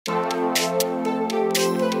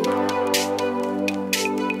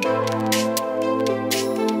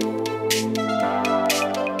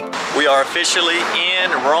are officially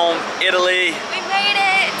in Rome, Italy. We made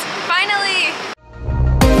it! Finally!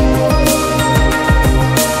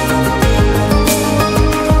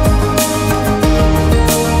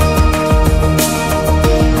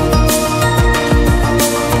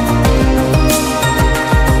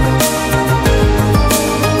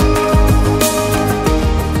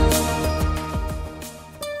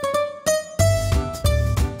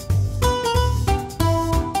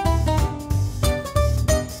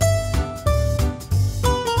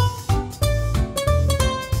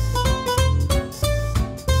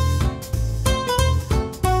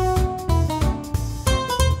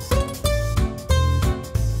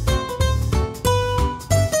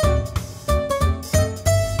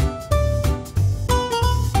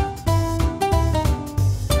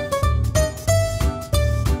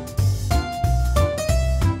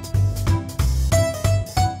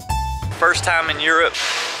 First time in Europe,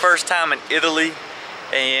 first time in Italy,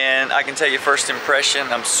 and I can tell you first impression,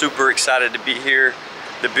 I'm super excited to be here.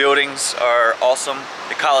 The buildings are awesome.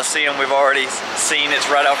 The Colosseum we've already seen, it's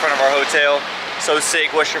right out front of our hotel. So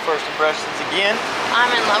sick. What's your first impressions again?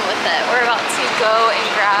 I'm in love with it. We're about to go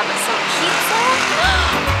and grab some pizza.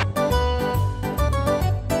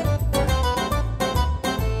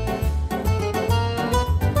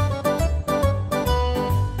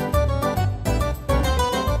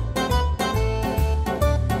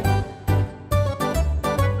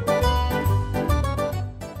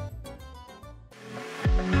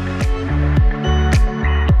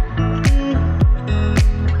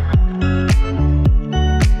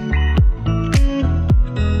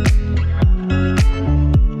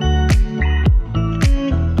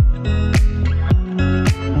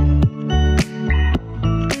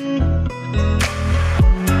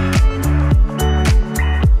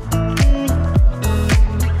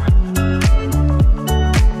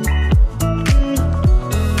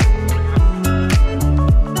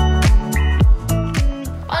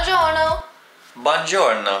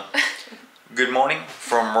 Buongiorno. Good morning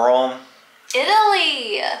from Rome.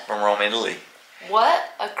 Italy! From Rome, Italy.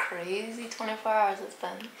 What a crazy 24 hours it's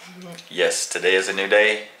been. Yes, today is a new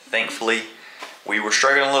day, thankfully. We were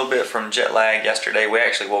struggling a little bit from jet lag yesterday. We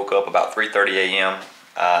actually woke up about 3:30 a.m.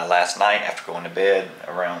 Last night after going to bed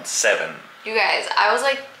around 7. You guys, I was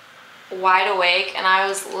like wide awake and I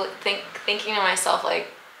was thinking to myself like,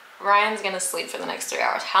 Ryan's gonna sleep for the next 3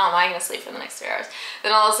 hours. How am I gonna sleep for the next 3 hours?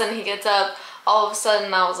 Then all of a sudden he gets up. All of a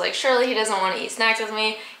sudden I was like, surely he doesn't want to eat snacks with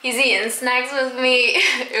me. He's eating snacks with me.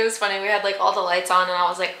 It was funny. We had like all the lights on and I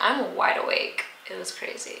was like, I'm wide awake. It was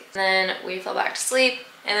crazy. Then we fell back to sleep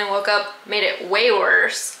and then woke up, made it way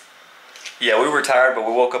worse. Yeah, we were tired, but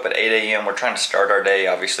we woke up at 8 a.m. We're trying to start our day,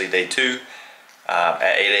 obviously day 2, at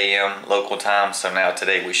 8 a.m. local time. So now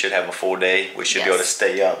today we should have a full day. We should be able to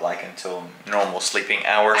stay up like until normal sleeping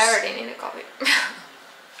hours. I already need a coffee.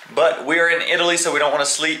 But we are in Italy, so we don't want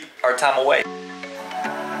to sleep our time away.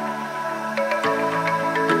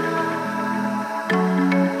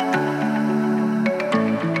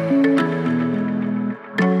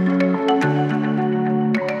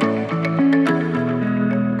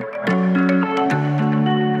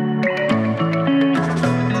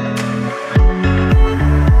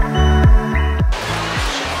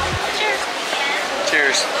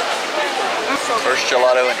 Cheers. First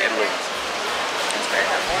gelato in Italy.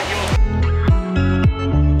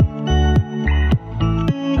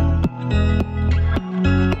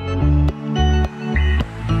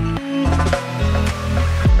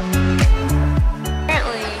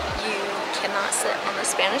 Apparently you cannot sit on the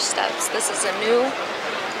Spanish steps. This is a new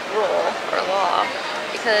rule or law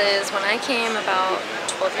because when I came about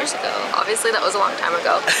 12 years ago, obviously that was a long time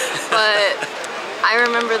ago, but I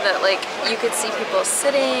remember that like you could see people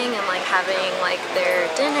sitting and like having like their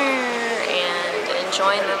dinner and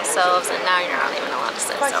enjoying themselves, and now you're not even allowed to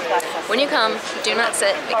sit. So when you come, do not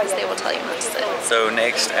sit because they will tell you not to sit. So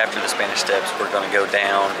next, after the Spanish Steps, we're going to go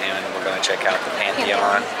down and we're going to check out the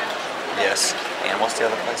Pantheon. Yes. And what's the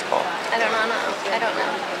other place called? I don't know. I don't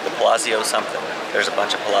know. The Palazzo something. There's a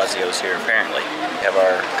bunch of Palazios here apparently. We have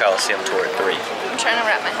our Colosseum tour at 3. I'm trying to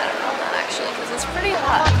wrap my head around that actually because it's pretty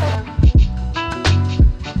hot.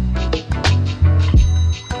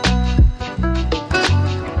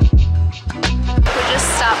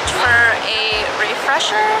 Stopped for a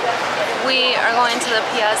refresher. We are going to the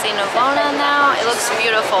Piazza Navona now. It looks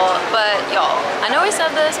beautiful, but y'all, I know we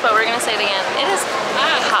said this, but we're gonna say it again. It is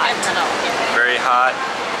hot. Very hot.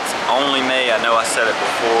 It's only May. I know I said it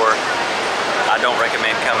before. I don't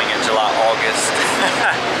recommend coming in July, August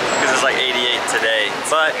because it's like 88 today.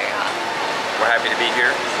 But we're happy to be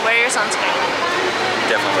here. Wear your sunscreen.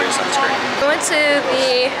 Definitely wear your sunscreen. We went to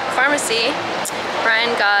the pharmacy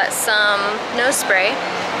Brian got some nose spray,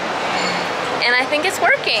 and I think it's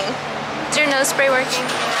working. Is your nose spray working?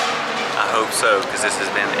 I hope so, because this has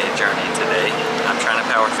been a journey today. I'm trying to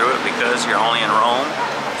power through it because you're only in Rome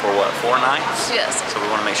for what, 4 nights? Yes. So we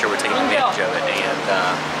want to make sure we're taking advantage of it, and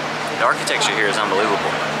the architecture here is unbelievable.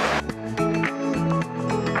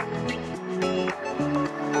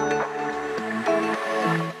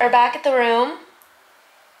 We're back at the room.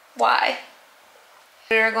 Why?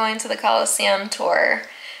 We were going to the Colosseum tour,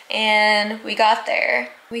 and we got there.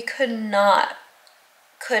 We could not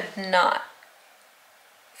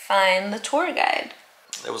find the tour guide.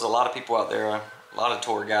 There was a lot of people out there, a lot of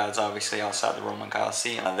tour guides obviously outside the Roman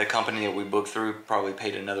Colosseum. The company that we booked through probably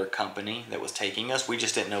paid another company that was taking us. We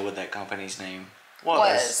just didn't know what that company's name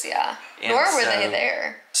was. Yeah. And Nor were they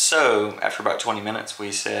there. So after about 20 minutes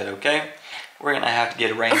we said, okay, we're gonna have to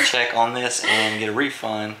get a rain check on this and get a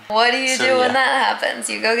refund. What do you do when that happens?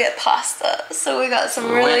 You go get pasta. So we got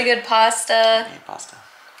some really good pasta. Pasta.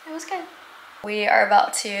 It was good. We are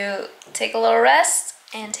about to take a little rest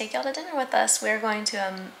and take y'all to dinner with us. We're going to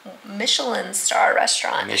a Michelin star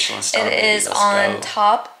restaurant. Michelin star. It is on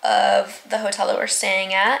top of the hotel that we're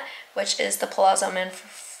staying at, which is the Palazzo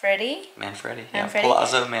Manfredi. Yeah,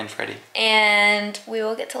 Palazzo Manfredi. And we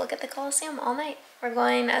will get to look at the Colosseum all night. We're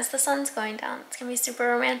going as the sun's going down. It's gonna be super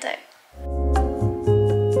romantic.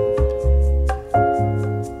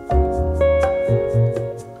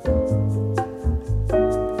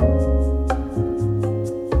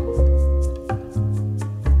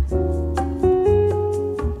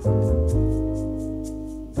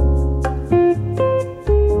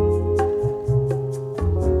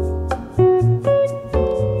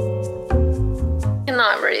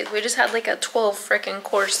 We just had like a 12 freaking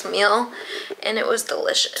course meal and it was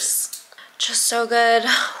delicious. Just so good.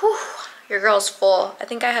 Whew. Your girl's full. I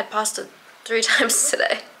think I had pasta 3 times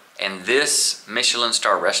today. And this Michelin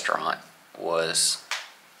star restaurant was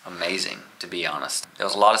amazing, to be honest. There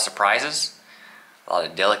was a lot of surprises, a lot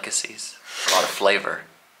of delicacies, a lot of flavor.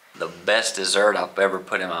 The best dessert I've ever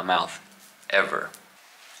put in my mouth, ever.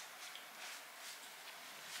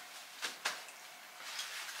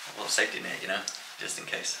 A little safety net, you know? Just in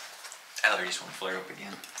case allergies won't flare up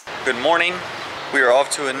again. Good morning. We are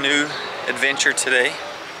off to a new adventure today.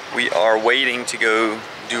 We are waiting to go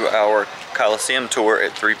do our Colosseum tour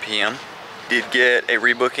at 3 p.m. Did get a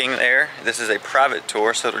rebooking there. This is a private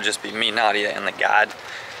tour, so it'll just be me, Nadia, and the guide,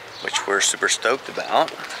 which we're super stoked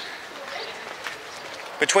about.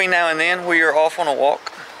 Between now and then, we are off on a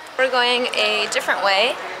walk. We're going a different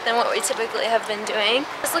way than what we typically have been doing.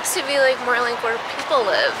 This looks to be like more like where people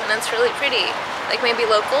live, and it's really pretty. Like maybe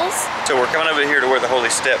locals. So we're coming over here to where the holy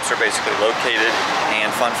steps are basically located.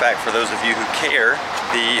 And fun fact for those of you who care,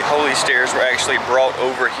 the holy stairs were actually brought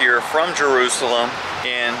over here from Jerusalem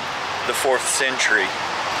in the 4th century.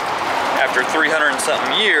 After 300 and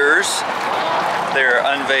something years, they're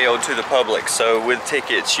unveiled to the public. So with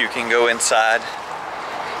tickets, you can go inside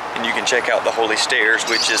and you can check out the holy stairs,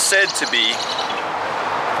 which is said to be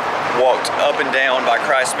walked up and down by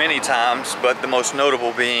Christ many times, but the most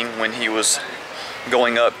notable being when he was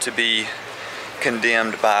going up to be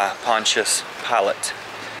condemned by Pontius Pilate.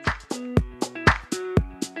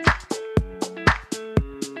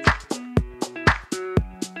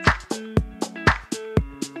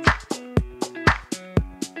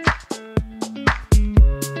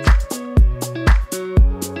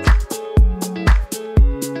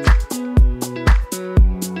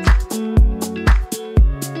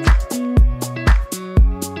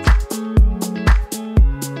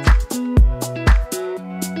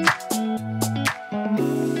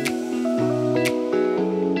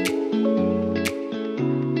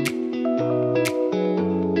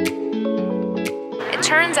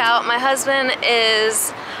 Turns out my husband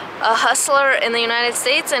is a hustler in the United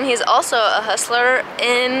States and he's also a hustler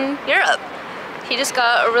in Europe. He just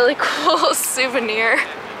got a really cool souvenir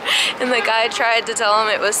and the guy tried to tell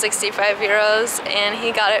him it was 65 euros and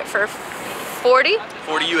he got it for 40?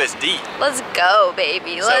 40 USD. Let's go,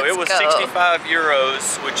 baby. Let's go. So it was 65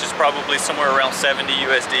 euros, which is probably somewhere around 70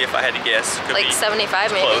 USD if I had to guess. Could like be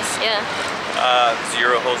 75 maybe. Close. Yeah. The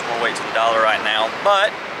euro holds more weight to the dollar right now,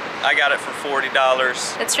 but I got it for $40.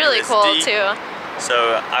 It's really USD. cool too.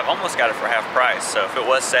 So I've almost got it for half price. So if it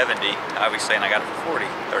was 70, obviously, and I got it for 40,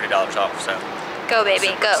 $30 off. So go,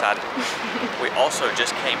 baby, super go. Excited. We also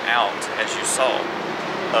just came out, as you saw,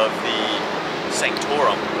 of the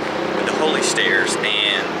Sanctorum with the holy stairs,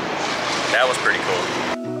 and that was pretty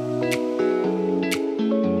cool.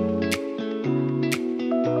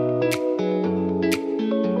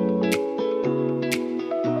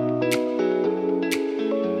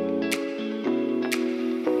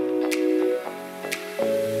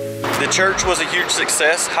 church was a huge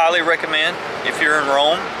success. Highly recommend if you're in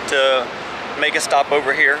Rome to make a stop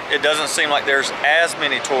over here. It doesn't seem like there's as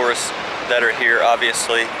many tourists that are here,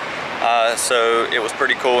 obviously. So it was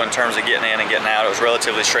pretty cool in terms of getting in and getting out. It was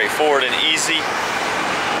relatively straightforward and easy.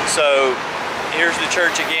 So here's the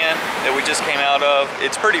church again that we just came out of.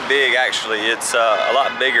 It's pretty big, actually. It's a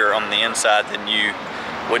lot bigger on the inside than you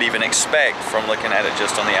would even expect from looking at it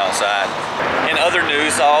just on the outside. In other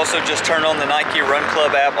news, I also just turned on the Nike Run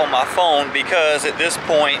Club app on my phone because at this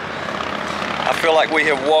point, I feel like we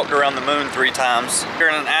have walked around the moon 3 times. Here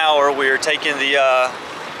in an hour, we are taking the,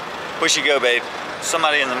 where you go, babe?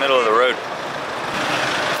 Somebody in the middle of the road.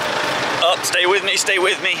 Oh, stay with me, stay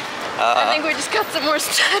with me. I think we just got some more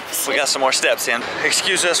steps. We got some more steps in.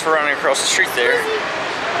 Excuse us for running across the street there.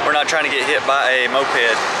 We're not trying to get hit by a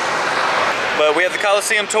moped. But we have the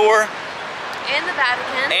Colosseum tour. And the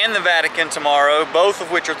Vatican. And the Vatican tomorrow, both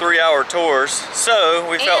of which are 3-hour tours. So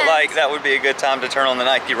we felt like that would be a good time to turn on the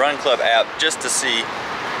Nike Run Club app just to see,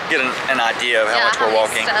 get an idea of how much we're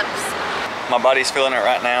walking. Steps. My body's feeling it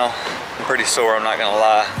right now. I'm pretty sore, I'm not gonna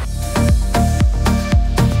lie.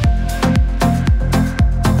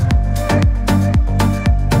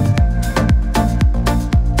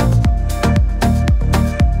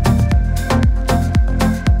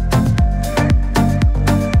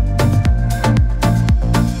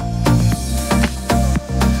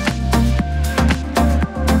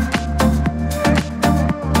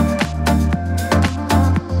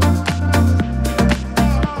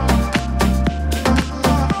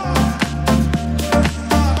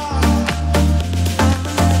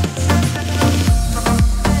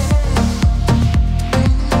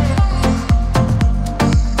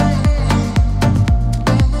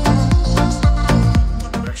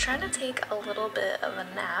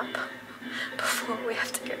 Before we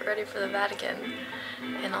have to get ready for the Vatican,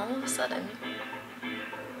 and all of a sudden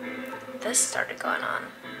this started going on.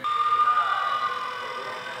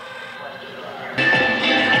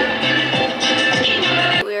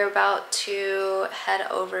 We're about to head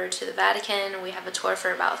over to the Vatican. We have a tour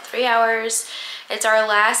for about 3 hours. It's our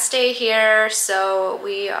last day here, so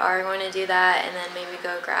we are going to do that and then maybe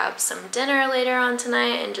go grab some dinner later on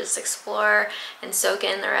tonight and just explore and soak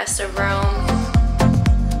in the rest of Rome.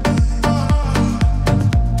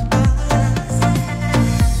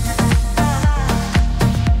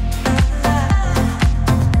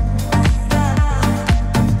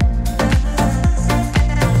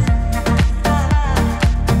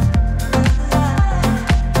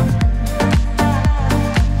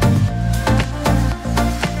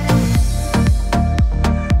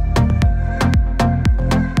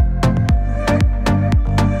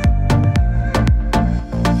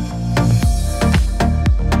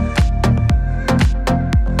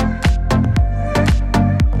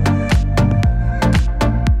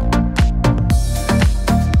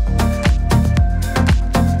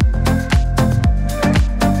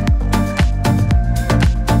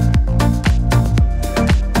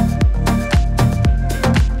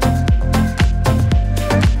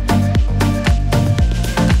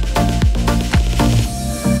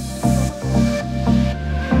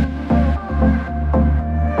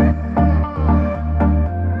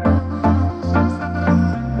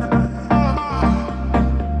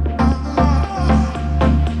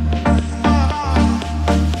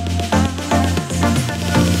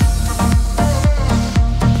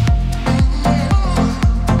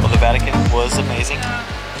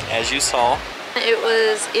 As you saw. It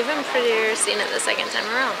was even prettier seeing it the second time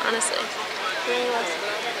around, honestly. It really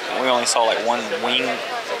was. We only saw like one wing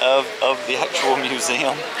of the actual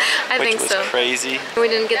museum, which was crazy. We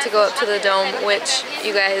didn't get to go up to the dome, which,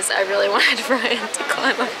 you guys, I really wanted Brian to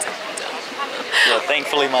climb up to the dome. Yeah,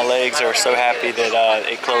 thankfully my legs are so happy that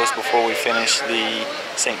it closed before we finished the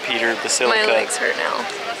St. Peter Basilica. My legs hurt now.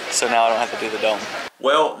 So now I don't have to do the dome.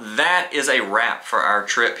 Well, that is a wrap for our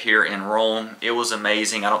trip here in Rome. It was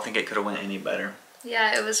amazing. I don't think it could have went any better.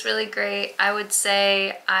 Yeah, it was really great. I would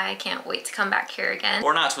say I can't wait to come back here again.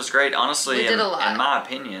 4 nights was great. Honestly, we did a lot. In my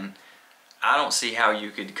opinion, I don't see how you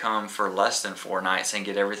could come for less than 4 nights and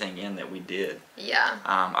get everything in that we did. Yeah.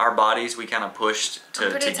 Our bodies, we kind of pushed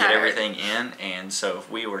to get tired. everything in, and so if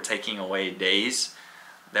we were taking away days,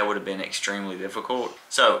 that would have been extremely difficult.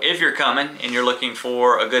 So if you're coming and you're looking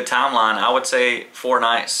for a good timeline, I would say 4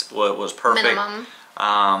 nights was perfect. Minimum.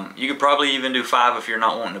 You could probably even do 5 if you're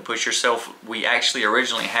not wanting to push yourself. We actually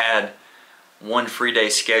originally had 1 free day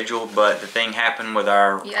scheduled, but the thing happened with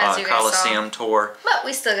our Colosseum tour. But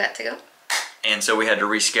we still got to go. and so we had to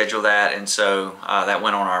reschedule that, and so that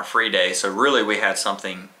went on our free day. So really we had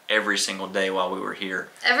something every single day while we were here.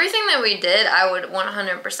 Everything that we did, I would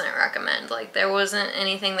 100% recommend. Like, there wasn't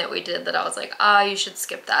anything that we did that I was like, ah, you should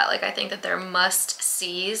skip that. Like, I think that they're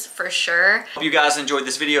must-sees for sure. Hope you guys enjoyed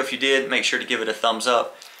this video. If you did, make sure to give it a thumbs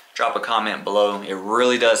up. Drop a comment below. It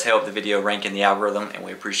really does help the video rank in the algorithm, and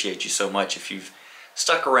we appreciate you so much if you've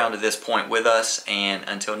stuck around to this point with us. And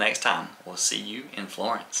until next time, we'll see you in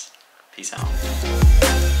Florence. Peace out.